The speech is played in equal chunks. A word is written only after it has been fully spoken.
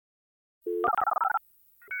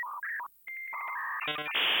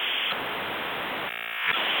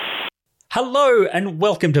Hello and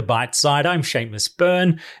welcome to Byteside. I'm Seamus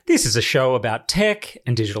Byrne. This is a show about tech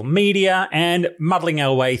and digital media and muddling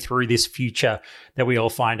our way through this future that we all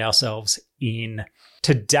find ourselves in.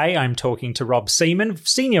 Today I'm talking to Rob Seaman,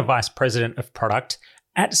 Senior Vice President of Product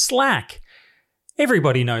at Slack.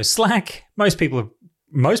 Everybody knows Slack. Most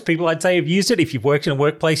people I'd say have used it. If you've worked in a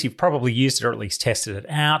workplace, you've probably used it or at least tested it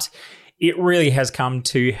out. It really has come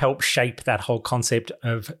to help shape that whole concept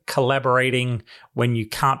of collaborating when you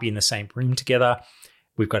can't be in the same room together.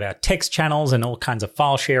 We've got our text channels and all kinds of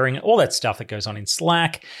file sharing, all that stuff that goes on in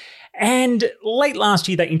Slack. And late last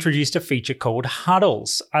year, they introduced a feature called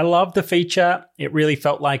Huddles. I love the feature. It really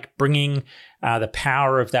felt like bringing the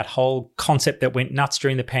power of that whole concept that went nuts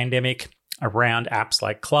during the pandemic around apps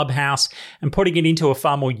like Clubhouse and putting it into a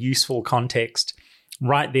far more useful context.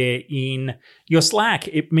 Right there in your Slack.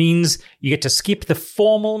 It means you get to skip the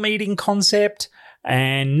formal meeting concept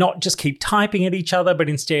and not just keep typing at each other, but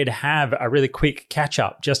instead have a really quick catch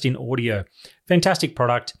up just in audio. Fantastic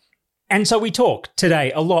product. And so we talk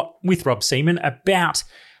today a lot with Rob Seaman about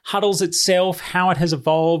Huddles itself, how it has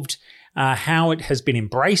evolved, how it has been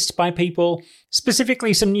embraced by people,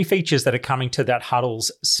 specifically some new features that are coming to that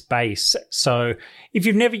Huddles space. So if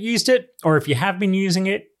you've never used it or if you have been using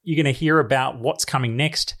it, you're going to hear about what's coming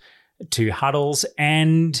next to Huddles.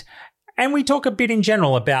 And we talk a bit in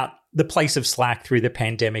general about the place of Slack through the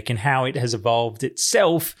pandemic and how it has evolved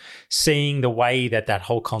itself, seeing the way that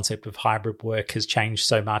whole concept of hybrid work has changed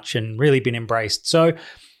so much and really been embraced. So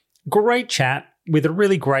great chat with a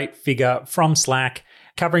really great figure from Slack,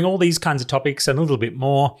 covering all these kinds of topics and a little bit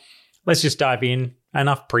more. Let's just dive in.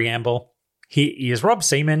 Enough preamble. Here is Rob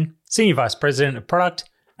Seaman, Senior Vice President of Product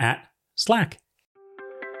at Slack.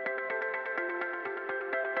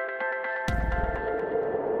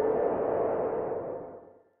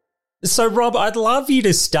 So, Rob, I'd love you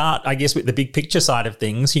to start, I guess, with the big picture side of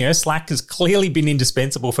things. You know, Slack has clearly been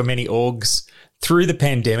indispensable for many orgs through the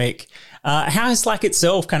pandemic. How has Slack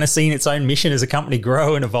itself kind of seen its own mission as a company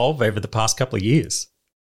grow and evolve over the past couple of years?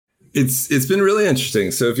 It's been really interesting.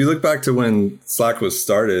 So if you look back to when Slack was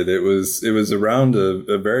started, it was around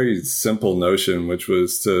a very simple notion, which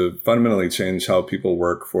was to fundamentally change how people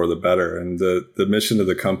work for the better. And the mission of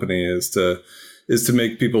the company is to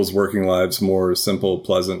make people's working lives more simple,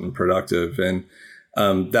 pleasant, and productive. And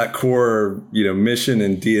that core, mission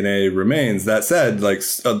and DNA remains. That said, like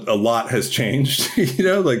a lot has changed,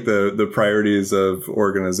 like the priorities of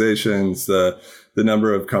organizations, the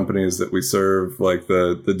number of companies that we serve, like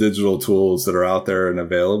the digital tools that are out there and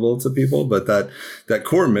available to people. But that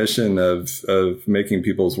core mission of making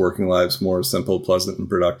people's working lives more simple, pleasant, and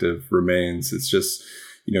productive remains. It's just,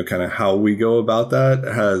 kind of how we go about that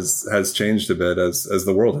has changed a bit as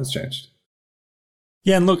the world has changed.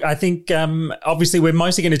 Yeah, and look, I think obviously we're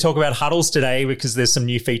mostly going to talk about Huddles today because there's some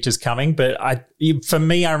new features coming. But for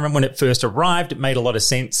me, I remember when it first arrived, it made a lot of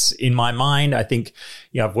sense in my mind. I think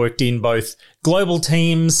I've worked in both global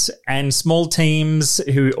teams and small teams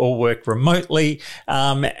who all work remotely,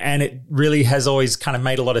 and it really has always kind of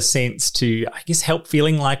made a lot of sense to, I guess, help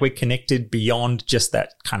feeling like we're connected beyond just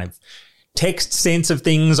that kind of text sense of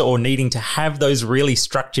things or needing to have those really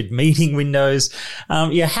structured meeting windows.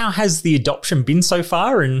 How has the adoption been so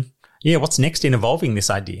far? And what's next in evolving this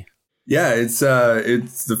idea? Yeah, it's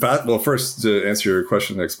well, first to answer your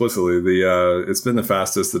question explicitly, it's been the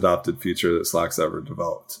fastest adopted feature that Slack's ever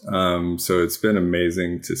developed. So it's been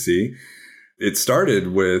amazing to see. It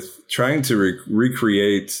started with trying to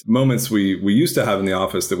recreate moments we used to have in the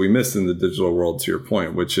office that we missed in the digital world, to your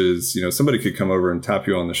point, which is, somebody could come over and tap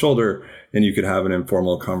you on the shoulder and you could have an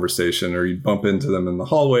informal conversation, or you'd bump into them in the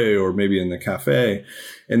hallway or maybe in the cafe.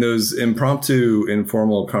 And those impromptu,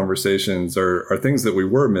 informal conversations are things that we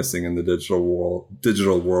were missing in the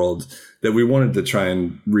digital world that we wanted to try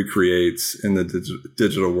and recreate in the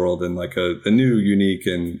digital world in like a new, unique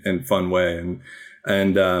and fun way.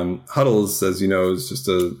 And Huddles, as you know, is just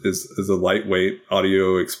is a lightweight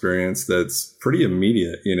audio experience that's pretty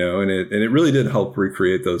immediate, and it really did help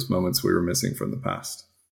recreate those moments we were missing from the past.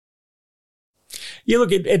 Yeah,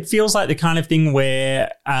 look, it feels like the kind of thing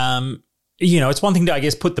where, it's one thing to, I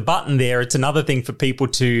guess, put the button there. It's another thing for people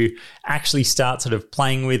to actually start sort of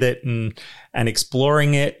playing with it and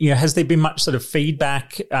exploring it. Has there been much sort of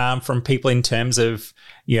feedback from people in terms of,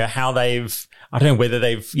 how they've, I don't know whether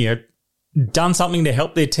they've, done something to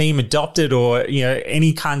help their team adopt it, or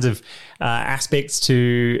any kinds of aspects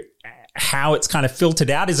to how it's kind of filtered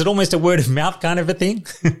out? Is it almost a word of mouth kind of a thing?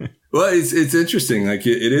 Well, it's interesting. Like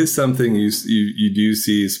it is something you do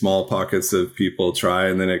see small pockets of people try,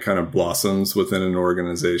 and then it kind of blossoms within an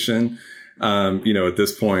organization. At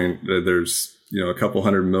this point, there's, a couple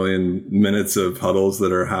 100 million minutes of huddles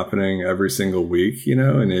that are happening every single week,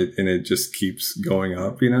 and it just keeps going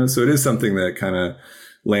up, so it is something that kind of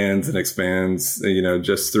lands and expands,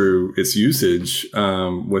 just through its usage,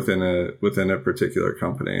 within a particular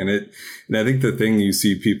company. And I think the thing you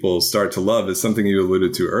see people start to love is something you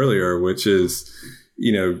alluded to earlier, which is,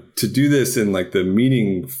 to do this in like the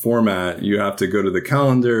meeting format, you have to go to the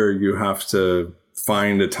calendar, you have to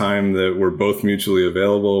find a time that we're both mutually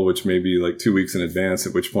available, which may be like 2 weeks in advance,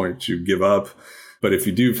 at which point you give up. But if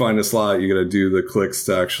you do find a slot, you got to do the clicks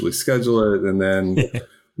to actually schedule it. And then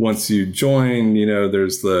once you join,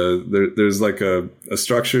 there's like a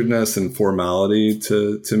structuredness and formality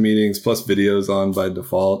to meetings, plus videos on by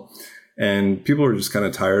default. And people are just kind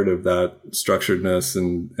of tired of that structuredness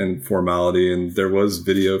and formality. And there was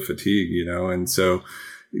video fatigue, and so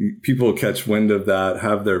people catch wind of that,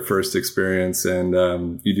 have their first experience, and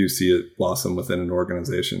you do see it blossom within an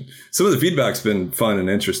organization. Some of the feedback's been fun and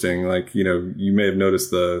interesting. Like, you may have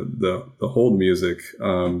noticed the hold music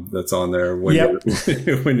that's on there when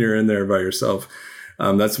you're in there by yourself.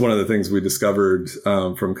 That's one of the things we discovered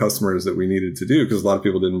from customers that we needed to do, because a lot of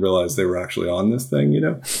people didn't realize they were actually on this thing,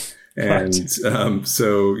 And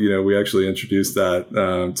so, we actually introduced that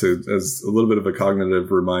as a little bit of a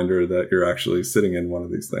cognitive reminder that you're actually sitting in one of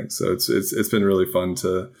these things. So it's been really fun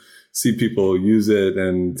to see people use it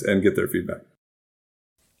and get their feedback.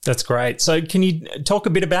 That's great. So can you talk a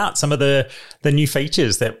bit about some of the new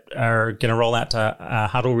features that are going to roll out to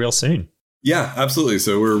Huddle real soon? Yeah, absolutely.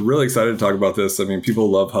 So we're really excited to talk about this. I mean, people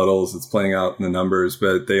love huddles. It's playing out in the numbers,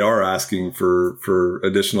 but they are asking for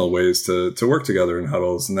additional ways to work together in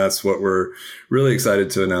huddles. And that's what we're really excited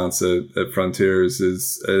to announce at Frontiers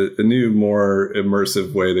is a new, more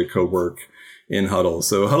immersive way to co-work in huddles.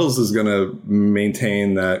 So huddles is going to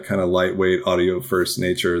maintain that kind of lightweight audio first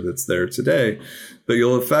nature that's there today, but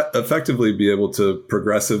you'll effectively be able to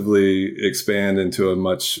progressively expand into a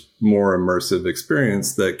much more immersive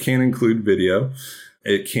experience that can include video.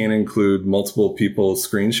 It can include multiple people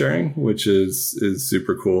screen sharing, which is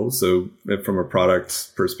super cool. So from a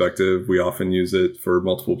product perspective, we often use it for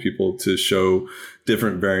multiple people to show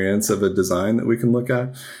different variants of a design that we can look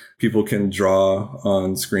at. People can draw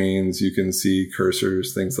on screens. You can see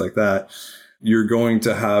cursors, things like that. You're going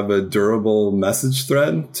to have a durable message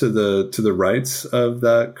thread to the right of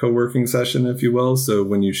that co-working session, if you will. So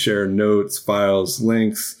when you share notes, files,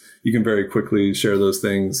 links, you can very quickly share those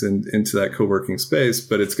things into that co-working space,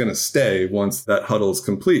 but it's going to stay once that huddle is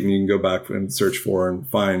complete, and you can go back and search for and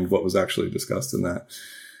find what was actually discussed in that.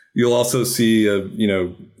 You'll also see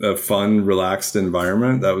a fun, relaxed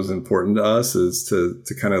environment. That was important to us, is to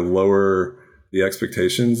kind of lower the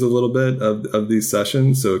expectations a little bit of these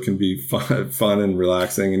sessions, so it can be fun and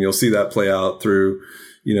relaxing. And you'll see that play out through,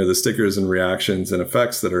 the stickers and reactions and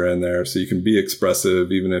effects that are in there. So you can be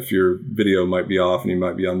expressive, even if your video might be off and you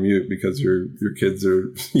might be on mute because your kids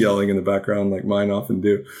are yelling in the background like mine often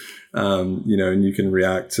do. And you can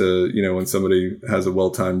react to, when somebody has a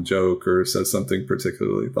well-timed joke or says something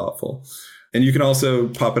particularly thoughtful. And you can also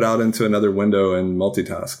pop it out into another window and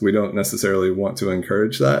multitask. We don't necessarily want to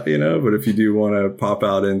encourage that, but if you do want to pop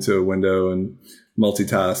out into a window and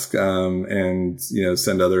multitask, and,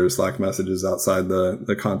 send other Slack messages outside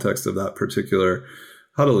the context of that particular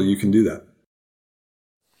huddle, you can do that.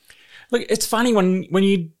 Look, it's funny when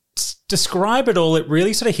you describe it all, it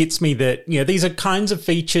really sort of hits me that, these are kinds of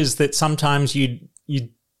features that sometimes you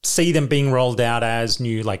see them being rolled out as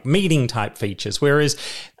new, like meeting type features. Whereas,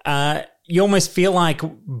 you almost feel like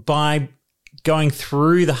by going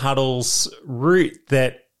through the huddles route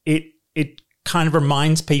that it kind of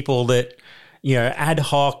reminds people that, ad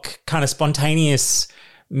hoc kind of spontaneous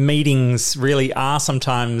meetings really are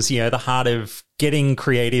sometimes, the heart of getting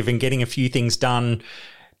creative and getting a few things done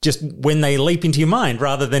just when they leap into your mind,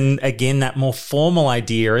 rather than, again, that more formal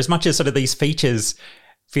idea. As much as sort of these features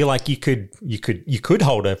feel like you could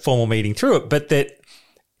hold a formal meeting through it, but that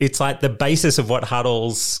it's like the basis of what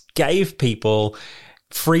huddles gave people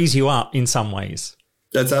frees you up in some ways.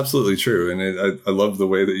 That's absolutely true. And I love the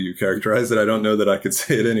way that you characterize it. I don't know that I could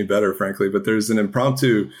say it any better, frankly, but there's an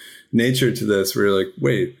impromptu nature to this where you're like,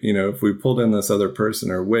 wait, if we pulled in this other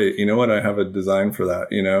person, or wait, you know what? I have a design for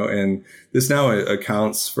that, and this now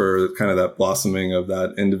accounts for kind of that blossoming of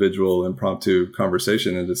that individual impromptu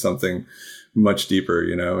conversation into something much deeper,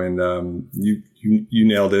 and you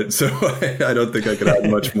nailed it. So I don't think I could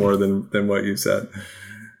add much more than what you said.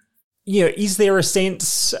 Is there a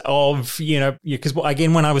sense of, because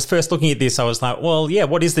again, when I was first looking at this, I was like, well, yeah,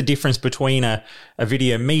 what is the difference between a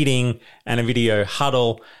video meeting and a video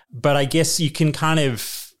huddle? But I guess you can kind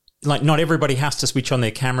of like not everybody has to switch on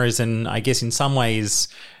their cameras, and I guess in some ways,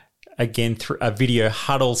 again, through a video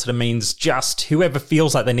huddle sort of means just whoever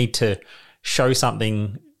feels like they need to show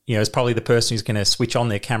something, is probably the person who's going to switch on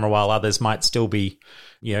their camera while others might still be,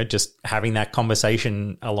 just having that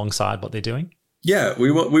conversation alongside what they're doing. Yeah,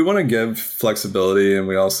 we want to give flexibility, and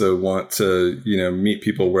we also want to meet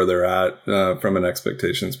people where they're at from an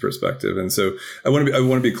expectations perspective. And so I want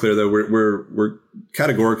to be clear though, we're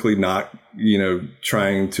categorically not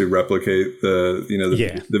trying to replicate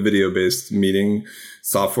the video based meeting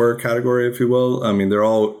software category, if you will. I mean, they're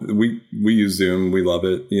all we use Zoom, we love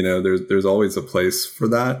it. There's always a place for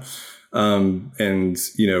that. And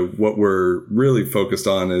what we're really focused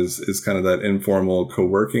on is kind of that informal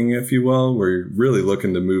co-working, if you will, where you're really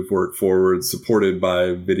looking to move work forward, supported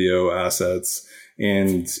by video assets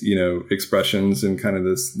and, expressions in kind of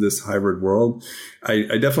this hybrid world.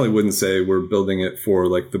 I definitely wouldn't say we're building it for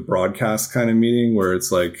like the broadcast kind of meeting where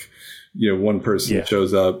it's like, one person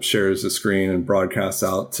shows up, shares a screen and broadcasts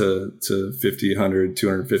out to 50, 100,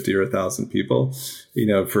 250 or 1,000 people.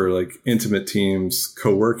 For like intimate teams,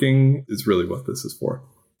 co-working is really what this is for.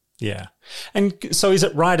 Yeah. And so is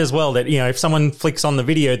it right as well that, if someone flicks on the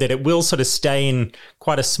video that it will sort of stay in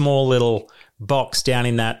quite a small little box down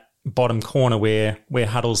in that bottom corner where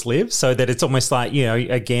huddles live, so that it's almost like,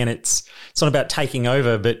 again, it's not about taking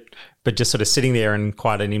over, but just sort of sitting there in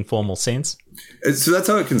quite an informal sense. So that's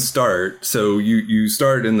how it can start. So you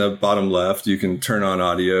start in the bottom left, you can turn on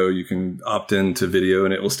audio, you can opt into video,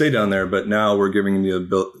 and it will stay down there. But now we're giving you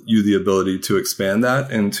the ability to expand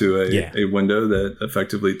that into a window that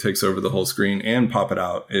effectively takes over the whole screen and pop it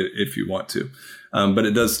out if you want to. But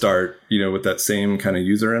it does start, with that same kind of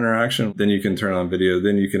user interaction. Then you can turn on video,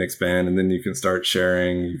 then you can expand, and then you can start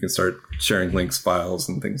sharing. You can start sharing links, files,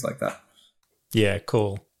 and things like that. Yeah,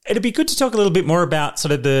 cool. It'd be good to talk a little bit more about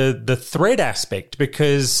sort of the thread aspect,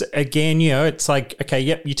 because again, it's like, okay,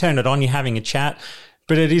 yep, you turn it on, you're having a chat,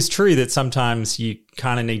 but it is true that sometimes you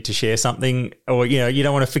kind of need to share something, or, you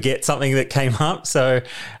don't want to forget something that came up. So,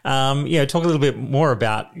 talk a little bit more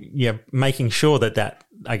about, making sure that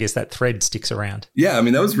I guess that thread sticks around. Yeah, I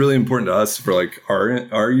mean, that was really important to us for like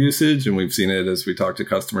our usage, and we've seen it as we talk to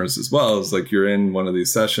customers as well. It's like you're in one of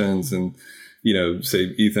these sessions and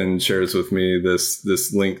say Ethan shares with me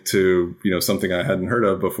this link to, something I hadn't heard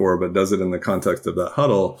of before, but does it in the context of that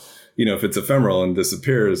huddle. If it's ephemeral and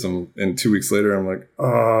disappears, and 2 weeks later, I'm like, oh,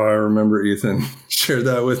 I remember Ethan shared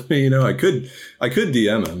that with me. I could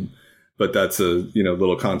DM him, but that's a,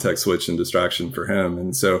 little context switch and distraction for him.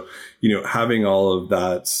 And so, having all of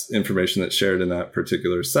that information that's shared in that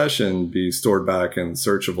particular session be stored back and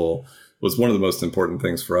searchable was one of the most important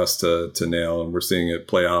things for us to nail. And we're seeing it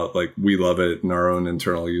play out. Like, we love it in our own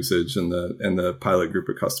internal usage, and the pilot group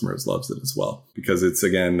of customers loves it as well, because it's,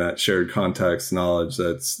 again, that shared context knowledge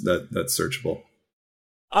that's searchable.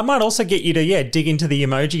 I might also get you to, dig into the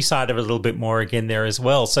emoji side of it a little bit more again there as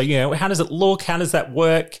well. So, how does it look? How does that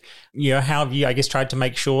work? How have you, I guess, tried to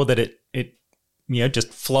make sure that it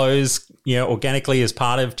just flows, organically as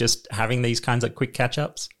part of just having these kinds of quick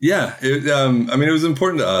catch-ups? Yeah. It was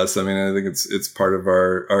important to us. I think it's part of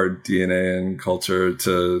our DNA and culture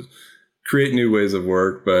to create new ways of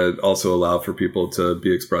work, but also allow for people to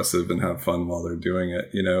be expressive and have fun while they're doing it,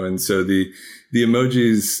 And so the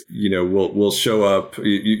emojis, will show up.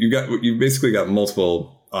 You basically got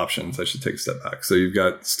multiple options. I should take a step back. So you've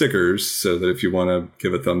got stickers, so that if you want to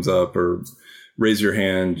give a thumbs up or raise your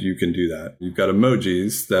hand, you can do that. You've got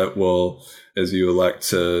emojis that will, as you elect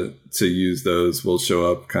to use those, will show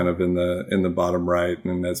up kind of in the bottom right.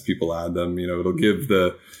 And as people add them, it'll give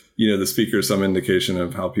the speaker some indication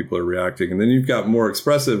of how people are reacting. And then you've got more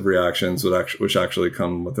expressive reactions, which actually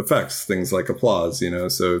come with effects, things like applause,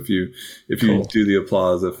 So if you Cool. do the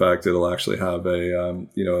applause effect, it'll actually have a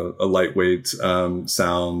lightweight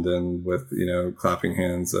sound, and with, clapping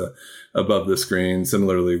hands above the screen.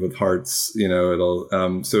 Similarly with hearts, it'll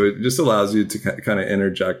so it just allows you to kind of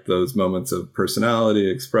interject those moments of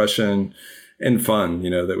personality, expression, and fun,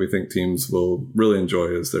 that we think teams will really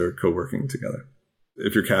enjoy as they're co-working together.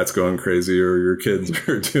 If your cat's going crazy or your kids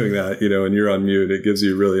are doing that, and you're on mute, it gives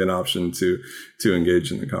you really an option to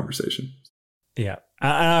engage in the conversation. Yeah.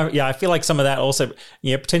 I feel like some of that also,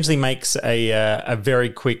 potentially makes a very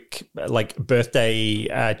quick, like,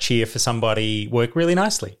 birthday cheer for somebody work really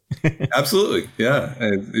nicely. Absolutely. Yeah.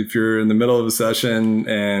 And if you're in the middle of a session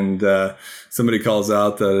and somebody calls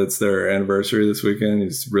out that it's their anniversary this weekend,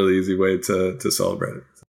 it's a really easy way to celebrate it.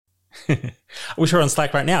 I wish we're on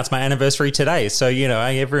Slack right now. It's my anniversary today. So,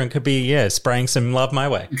 everyone could be, spraying some love my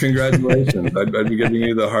way. Congratulations. I'd be giving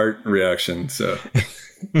you the heart reaction. So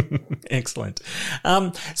Excellent.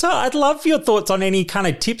 So I'd love your thoughts on any kind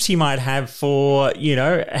of tips you might have for,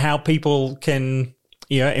 how people can,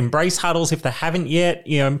 embrace huddles if they haven't yet,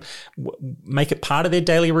 make it part of their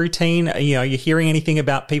daily routine. You're hearing anything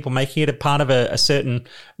about people making it a part of a certain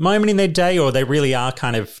moment in their day, or they really are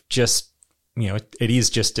kind of just, it is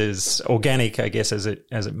just as organic, I guess, as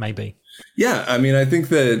it may be. Yeah, I mean, I think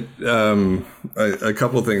that a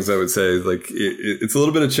couple of things I would say, like it's a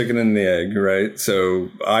little bit of chicken and the egg, right? So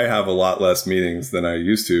I have a lot less meetings than I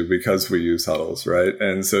used to because we use huddles, right?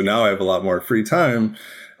 And so now I have a lot more free time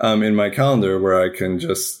in my calendar where I can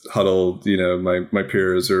just huddle, my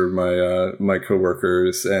peers or my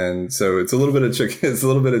coworkers. And so it's a little bit of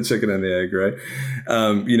chicken and the egg,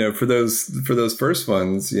 right? For those first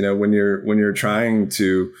ones, when you're trying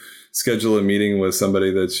to schedule a meeting with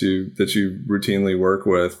somebody that you routinely work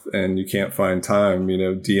with and you can't find time,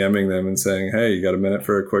 DMing them and saying, hey, you got a minute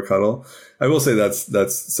for a quick huddle? I will say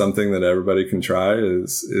that's something that everybody can try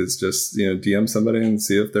is just, DM somebody and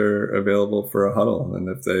see if they're available for a huddle. And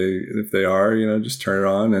if they are, just turn it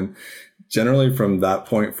on. And generally from that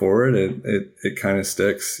point forward, it kind of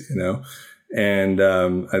sticks, And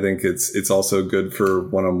I think it's also good for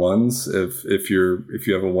one-on-ones. If you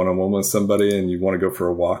have a one-on-one with somebody and you want to go for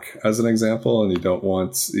a walk, as an example, and you don't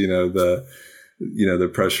want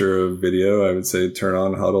the pressure of video, I would say turn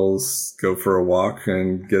on huddles, go for a walk,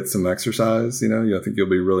 and get some exercise. I think you'll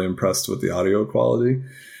be really impressed with the audio quality.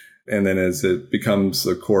 And then as it becomes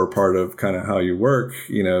a core part of kind of how you work,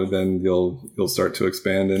 then you'll start to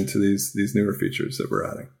expand into these newer features that we're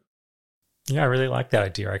adding. Yeah, I really like that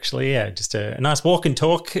idea, actually. Yeah, just a nice walk and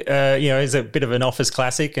talk, is a bit of an office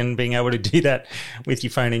classic, and being able to do that with your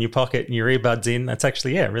phone in your pocket and your earbuds in, that's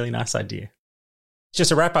actually, a really nice idea. Just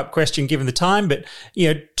a wrap-up question given the time, but,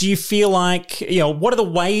 do you feel like, what are the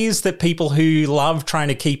ways that people who love trying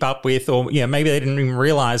to keep up with, or, maybe they didn't even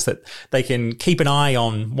realize that they can keep an eye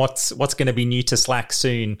on what's going to be new to Slack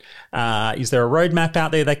soon? Is there a roadmap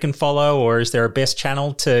out there they can follow, or is there a best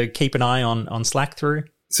channel to keep an eye on Slack through?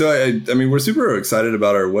 So, I mean, we're super excited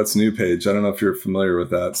about our What's New page. I don't know if you're familiar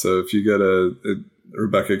with that. So if you go to,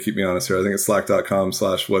 Rebecca, keep me honest here, I think it's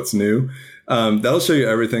slack.com/what's new. That'll show you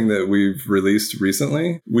everything that we've released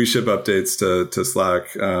recently. We ship updates to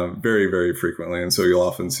Slack very, very frequently. And so you'll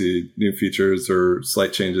often see new features or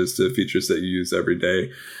slight changes to features that you use every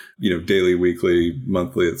day, daily, weekly,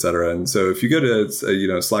 monthly, et cetera. And so if you go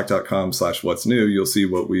to, slack.com/what's new, you'll see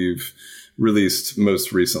what we've released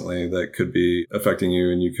most recently that could be affecting you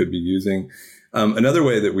and you could be using. Another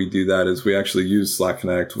way that we do that is we actually use Slack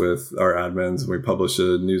Connect with our admins, and we publish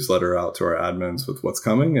a newsletter out to our admins with what's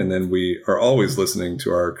coming. And then we are always listening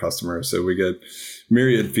to our customers. So we get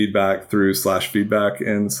myriad feedback through /feedback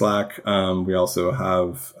in Slack. We also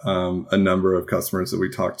have a number of customers that we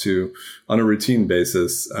talk to on a routine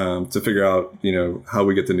basis to figure out, how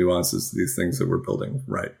we get the nuances to these things that we're building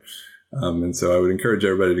right. And so I would encourage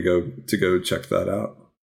everybody to go check that out.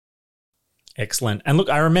 Excellent. And look,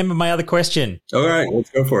 I remember my other question. All right, let's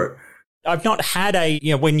go for it. I've not had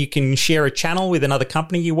when you can share a channel with another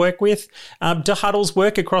company you work with. Do huddles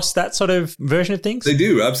work across that sort of version of things? They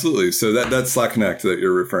do, absolutely. So that's Slack Connect that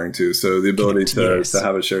you're referring to. So the ability to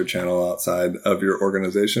have a shared channel outside of your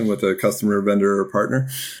organization with a customer, vendor, or partner.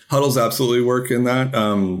 Huddles absolutely work in that.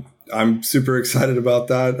 I'm super excited about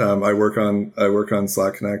that. I work on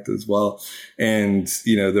Slack Connect as well. And,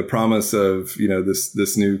 the promise of,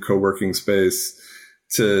 this new co-working space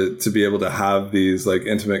to be able to have these like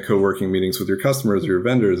intimate co-working meetings with your customers or your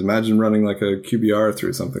vendors. Imagine running like a QBR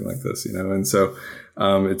through something like this, and so,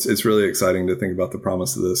 it's really exciting to think about the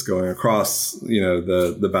promise of this going across,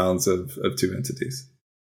 the bounds of two entities.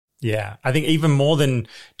 Yeah, I think even more than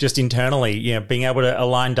just internally, being able to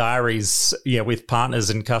align diaries, with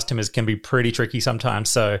partners and customers can be pretty tricky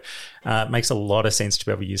sometimes. So it makes a lot of sense to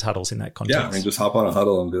be able to use huddles in that context. Yeah, I mean, just hop on a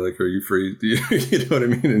huddle and be like, "Are you free?" You know what I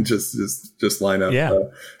mean? And just line up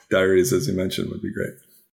diaries, as you mentioned, would be great.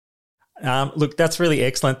 Look, that's really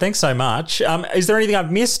excellent. Thanks so much. Is there anything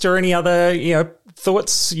I've missed, or any other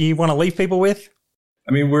thoughts you want to leave people with?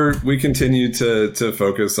 I mean, we continue to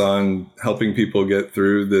focus on helping people get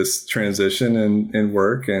through this transition in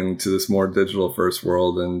work and to this more digital first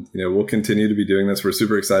world. And, we'll continue to be doing this. We're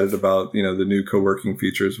super excited about, the new co-working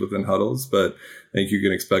features within Huddles, but I think you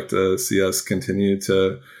can expect to see us continue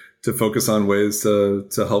to focus on ways to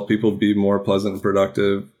help people be more pleasant and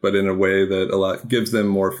productive, but in a way that gives them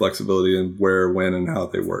more flexibility in where, when, and how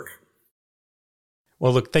they work.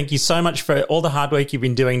 Well, look, thank you so much for all the hard work you've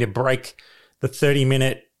been doing to break the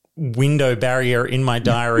 30-minute window barrier in my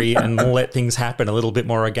diary and let things happen a little bit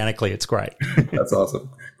more organically. It's great. That's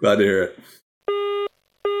awesome. Glad to hear it.